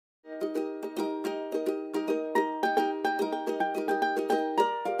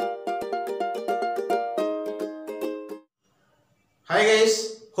Hi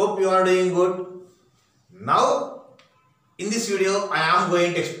guys, hope you are doing good. Now in this video I am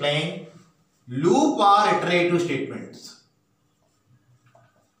going to explain loop or iterative statements.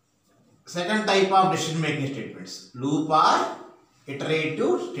 Second type of decision making statements, loop or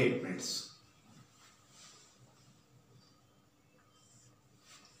iterative statements.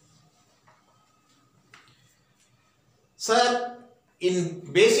 Sir,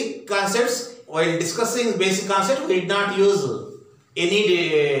 in basic concepts, while discussing basic concepts, we did not use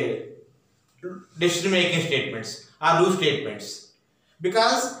any decision making statements or loop statements,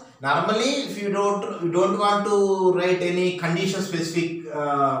 because normally if you don't want to write any condition specific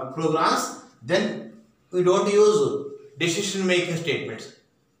programs, then we don't use decision making statements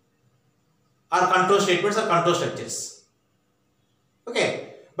or control statements or control structures.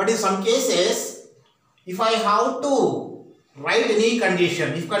 Okay, but in some cases, if I have to write any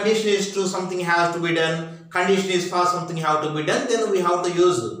condition, if condition is true, something has to be done, condition is false, something have to be done, then we have to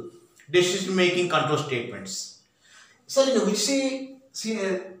use decision making control statements. So in which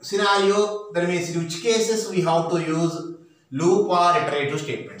scenario, that means in which cases we have to use loop or iterative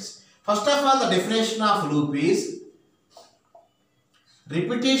statements. First of all, the definition of loop is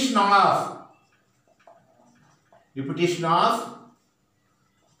repetition of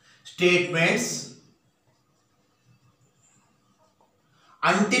statements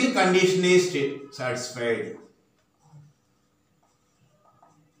until condition is satisfied.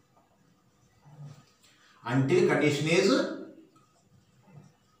 Until condition is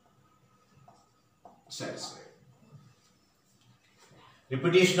satisfied.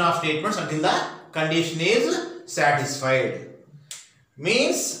 Repetition of statements until the condition is satisfied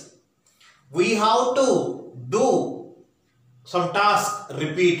means we have to do some task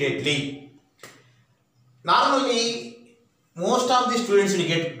repeatedly. Normally, most of the students will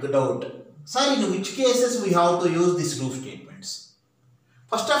get doubt. Sir, in which cases we have to use these loop statements?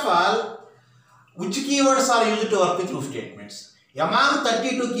 First of all, which keywords are used to work with loop statements? Among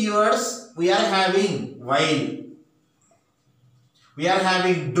 32 keywords, we are having while, we are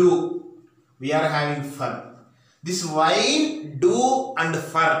having do, we are having for. This while, do and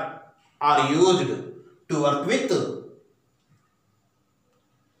for are used to work with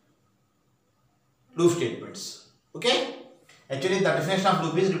loop statements. Okay? Actually, the definition of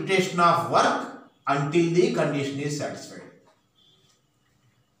loop is repetition of work until the condition is satisfied.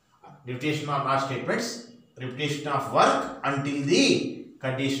 Repetition of not statements, repetition of work until the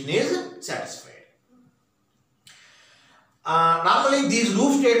condition is satisfied. Normally, these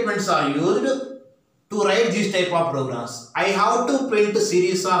loop statements are used to write these type of programs. I have to print a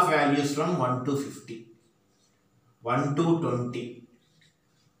series of values from 1 to 50, 1 to 20,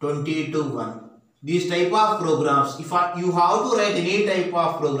 20 to 1. These type of programs, if you have to write any type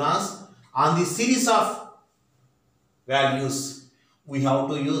of programs on the series of values, we have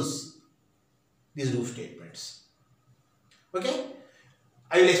to use these loop statements. Okay,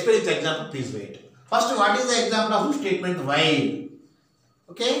 I will explain with the example. Please wait. First, what is the example of loop statement? While.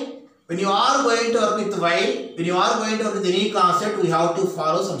 Okay, when you are going to work with while, when you are going to work with any concept, we have to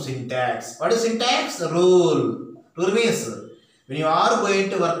follow some syntax. What is syntax? Rule. Rule means when you are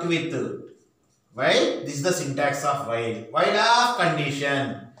going to work with while, this is the syntax of while. While of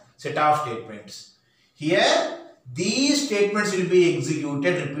condition, set of statements. Here, these statements will be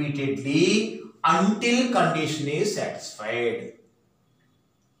executed repeatedly until condition is satisfied.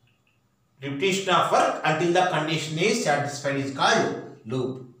 Repetition of work until the condition is satisfied is called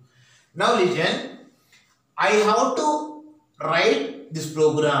loop. Now listen, I have to write this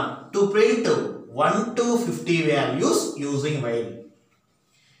program to print 1 to 50 values using while.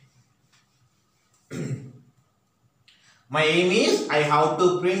 My aim is I have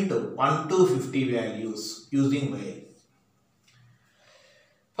to print 1 to 50 values using while.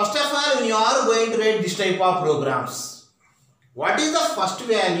 First of all, when you are going to write this type of programs, what is the first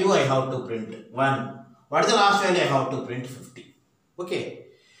value I have to print? 1. What is the last value I have to print? 50. Okay.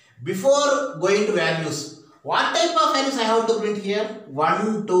 Before going to values, what type of values I have to print here?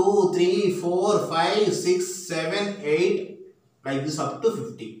 1, 2, 3, 4, 5, 6, 7, 8, like this up to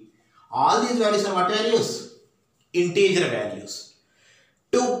 50. All these values are what values? Integer values.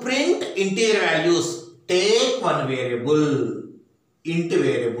 To print integer values, take one variable, int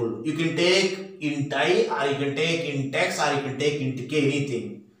variable. You can take int I, or you can take int x, or you can take int k,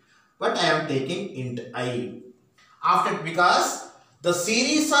 anything. But I am taking int I. After, because the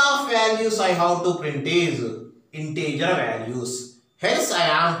series of values I have to print is integer values. Hence,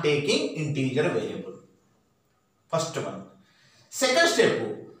 I am taking integer variable. First one. Second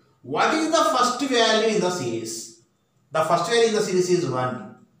step. What is the first value in the series? The first value in the series is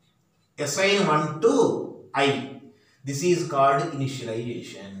 1. Assign 1 to I. This is called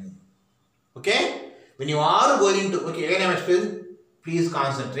initialization. Okay? When you are going to, okay, again I am explaining, please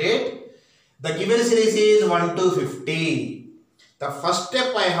concentrate. The given series is 1 to 50. The first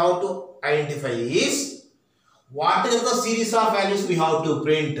step I have to identify is what is the series of values we have to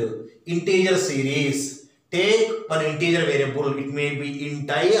print. Integer series. Take one integer variable. It may be int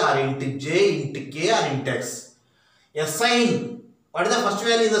I or int j, int k or int x. Assign. What is the first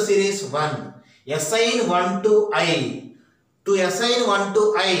value in the series? 1. Assign 1 to I. To assign 1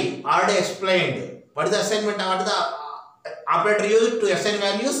 to I, already explained. What is the assignment? What is the operator used to assign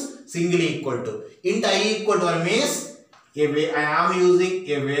values? Single equal to. Int I equal to 1 means I am using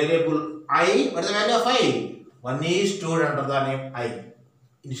a variable I. What is the value of I? 1 is stored under the name I.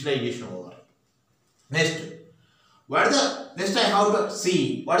 Initialization over. Next. Next I have to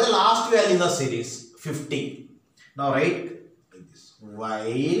see what is the last value in the series? 50. Now write like this.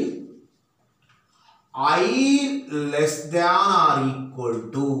 While I less than or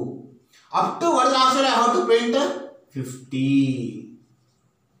equal to. Up to what is the last value I have to print? 50.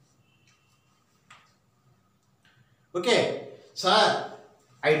 Okay. Sir,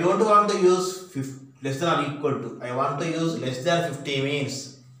 I don't want to use 50, less than or equal to. I want to use less than 50 means.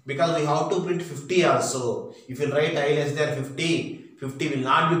 Because we have to print 50 also. If you write I less than 50, 50 will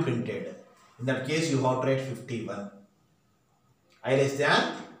not be printed. In that case, you have to write 51. I less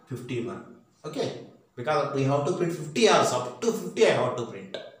than 51. Okay. Because we have to print 50 also. Up to 50 I have to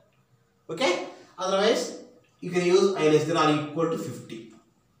print. Okay. Otherwise, you can use I less than or equal to 50.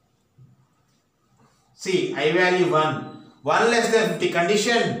 See, I value 1. 1 less than 50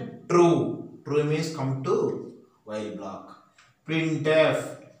 condition true. True means come to while block.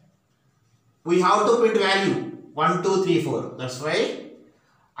 Printf. We have to print value 1, 2, 3, 4. That's why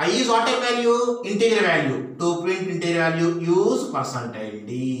I use what type value? Integer value. To print integer value, use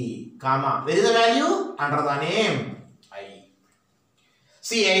 %d, comma. Where is the value? Under the name I.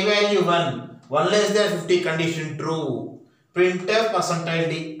 See, I value 1. 1 less than 50 condition true. Printf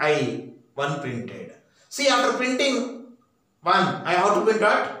 %d I. 1 printed. See, after printing 1, I have to print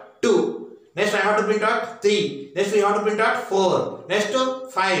out 2. Next, I have to print out 3. Next, we have to print out 4. Next,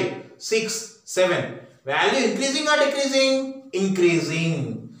 5, 6, 7. Value increasing or decreasing?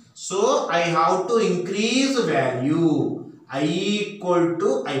 Increasing. So, I have to increase value. I equal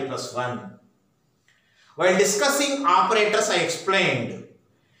to I plus 1. While discussing operators, I explained.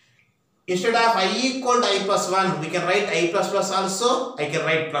 Instead of I equal to I plus 1, we can write I plus plus also. I can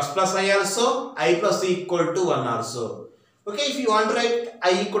write plus plus I also. I plus equal to 1 also. Okay, if you want to write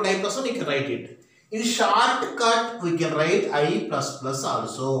I equal to I plus 1, you can write it. In shortcut, we can write I plus plus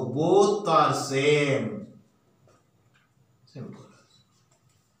also. Both are same. Simple.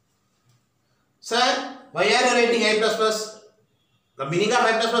 Sir, why are you writing I plus plus? The meaning of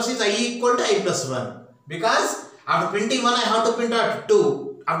I plus plus is I equal to I plus 1. Because after printing 1, I have to print out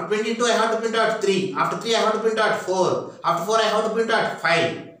 2. After printing 2, I have to print out 3. After 3, I have to print out 4. After 4, I have to print out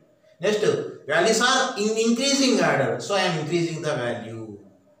 5. Next, values are in increasing order. So, I am increasing the value.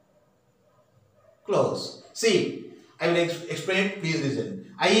 Close. See, I will explain it. Please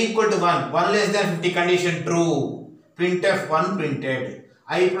listen. I equal to 1. 1 less than 50 condition true. Printf 1 printed.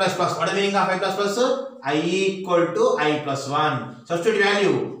 I plus plus. What is the meaning of I plus plus? I equal to I plus 1. Substitute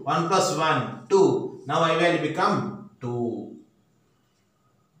value 1 plus 1 2. Now I value become 2.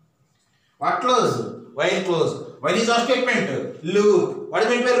 What close? While close. While is our statement? Loop. What is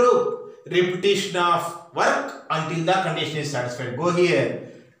meant by loop? Repetition of work until the condition is satisfied. Go here.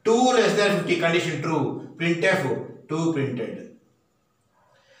 2 less than 50 condition true. Printf 2 printed.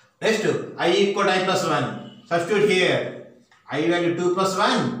 Next, I equal to I plus 1. Substitute here. I value 2 plus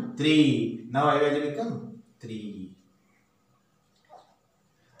 1 3. Now I value become 3.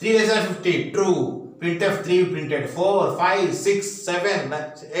 3 less than 50 true. Printf 3 printed. 4, 5, 6, 7,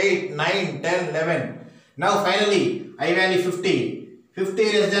 8, 9, 10, 11. Now finally I value 50. 50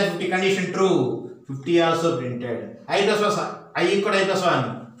 less than 50 condition true. 50 also printed. I plus plus I equal to I plus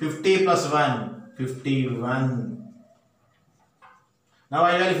 1. 50 plus 1, 51. Now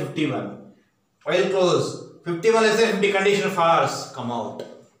I value 51. While close, 51 less than 50 condition false, come out.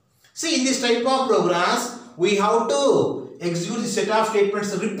 See, in this type of programs, we have to execute the set of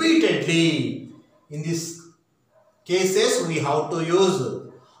statements repeatedly. In these cases, we have to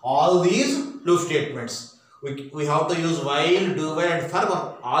use all these loop statements. We have to use while, do while and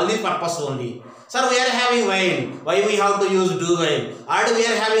for all the purpose only. Sir, we are having while. Why we have to use do while? Or we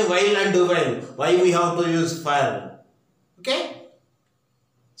are having while and do while. Why we have to use for? Okay?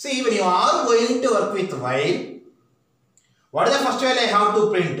 See, when you are going to work with while, what is the first value I have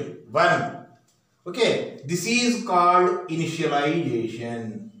to print? 1. Okay? This is called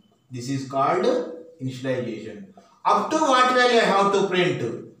initialization. This is called initialization. Up to what value I have to print?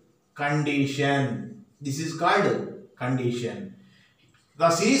 Condition. This is called condition. The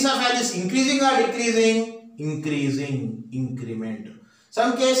series of values increasing or decreasing? Increasing. Increment.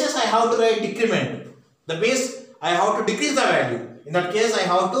 Some cases I have to write decrement. The base I have to decrease the value. In that case I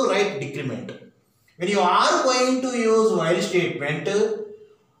have to write decrement. When you are going to use while statement,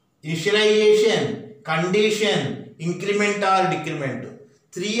 initialization, condition, increment or decrement,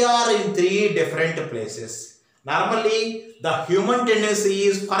 three are in three different places. Normally, the human tendency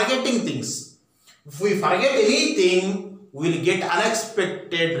is forgetting things. If we forget anything, we will get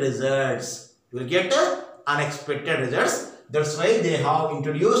unexpected results. We will get unexpected results. That's why they have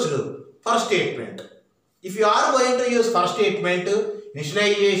introduced first statement. If you are going to use first statement,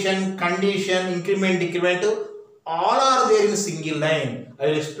 initialization, condition, increment, decrement, all are there in single line. I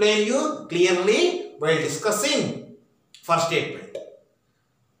will explain you clearly while discussing first statement.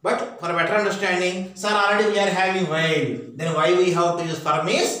 But for better understanding, sir, already we are having while. Then why we have to use for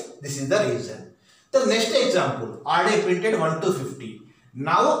means? This is the reason. The next example, already printed 1 to 50.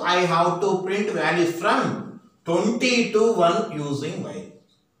 Now I have to print values from 20 to 1 using while.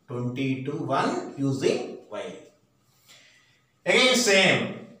 20 to 1 using while. Again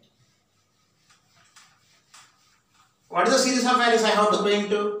same. What is the series of values I have to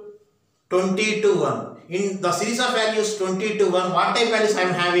print? 20 to 1. In the series of values 20 to 1, what type values I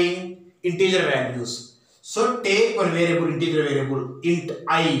am having? Integer values. So take one variable, integer variable, int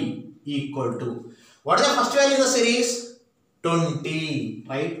I equal to. What is the first value in the series? 20.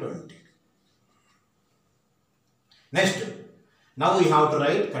 Write 20. Next. Now we have to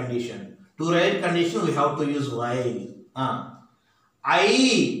write condition. To write condition, we have to use while.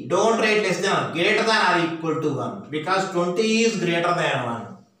 I don't write less than, greater than or equal to 1 because 20 is greater than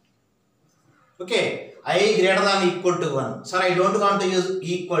 1. Okay, I greater than equal to 1. Sir, I don't want to use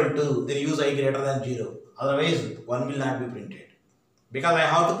equal to, then use I greater than 0. Otherwise, 1 will not be printed. Because I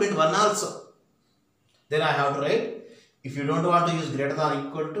have to print 1 also. Then I have to write, if you don't want to use greater than or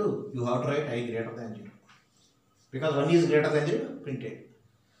equal to, you have to write I greater than 0. Because 1 is greater than 0, printed.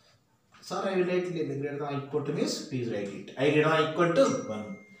 Sir, I will write greater than or equal to means, please write it. I greater than or equal to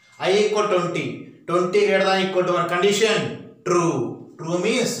 1. I equal 20. 20 greater than or equal to 1. Condition, true. True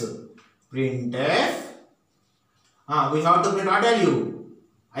means, printf. We have to print what value?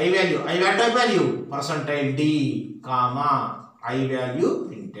 I value. I type value. Percentile D, comma, I value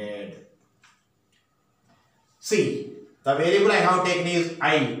printed. See, the variable I have taken is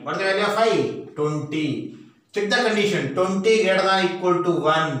I. What is the value of I? 20. Check the condition. 20 greater than or equal to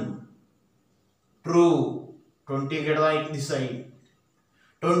 1. True. 20 greater than this I.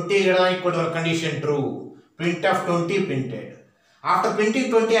 20 greater than or equal to 1. Condition true. Printf 20 printed. After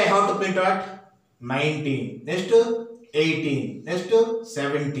printing 20, I have to print what? 19. Next 18. Next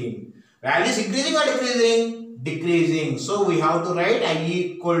 17. Value is increasing or decreasing? Decreasing. So we have to write I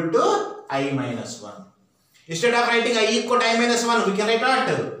equal to I minus 1. Instead of writing I equal to I minus 1, we can write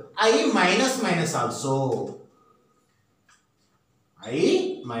what? I minus minus also.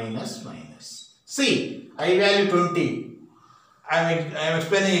 I minus minus. See, I value 20. I am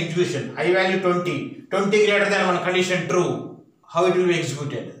explaining execution. I value 20. 20 greater than 1, condition true. How it will be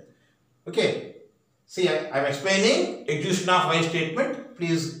executed. Okay. See, I am explaining execution of while statement.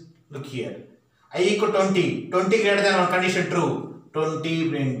 Please look here. I equal 20. 20 greater than 1, condition true. 20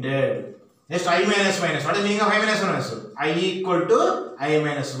 printed. Next I minus minus. What is the meaning of I minus minus? I equal to I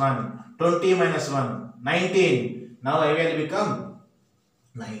minus 1. 20 minus 1. 19. Now I will become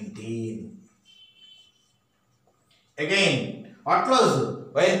 19. Again, what close?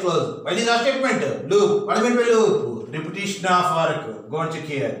 While close. While is our statement? Loop. What do you mean by loop? Repetition of work. Go and check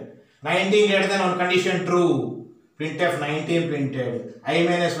here. 19 greater than 1, condition true. Printf 19 printed. I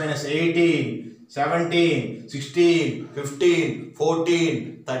minus minus 18, 17, 16, 15,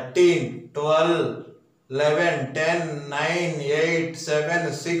 14, 13, 12, 11, 10, 9, 8,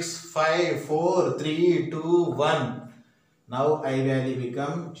 7, 6, 5, 4, 3, 2, 1. Now I value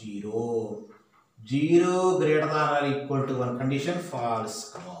become 0. 0 greater than or equal to 1, condition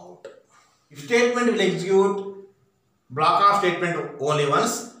false come out. If statement will execute block of statement only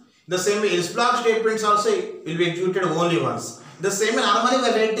once. The same way else block statements also will be executed only once. The same way normally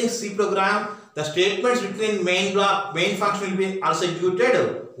when writing C program, the statements between main block, main function will be also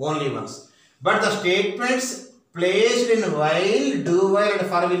executed only once. But the statements placed in while, do while and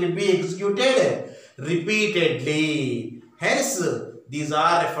for will be executed repeatedly. Hence, these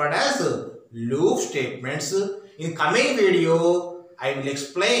are referred as loop statements. In coming video, I will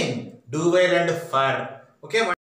explain do while and for. Okay.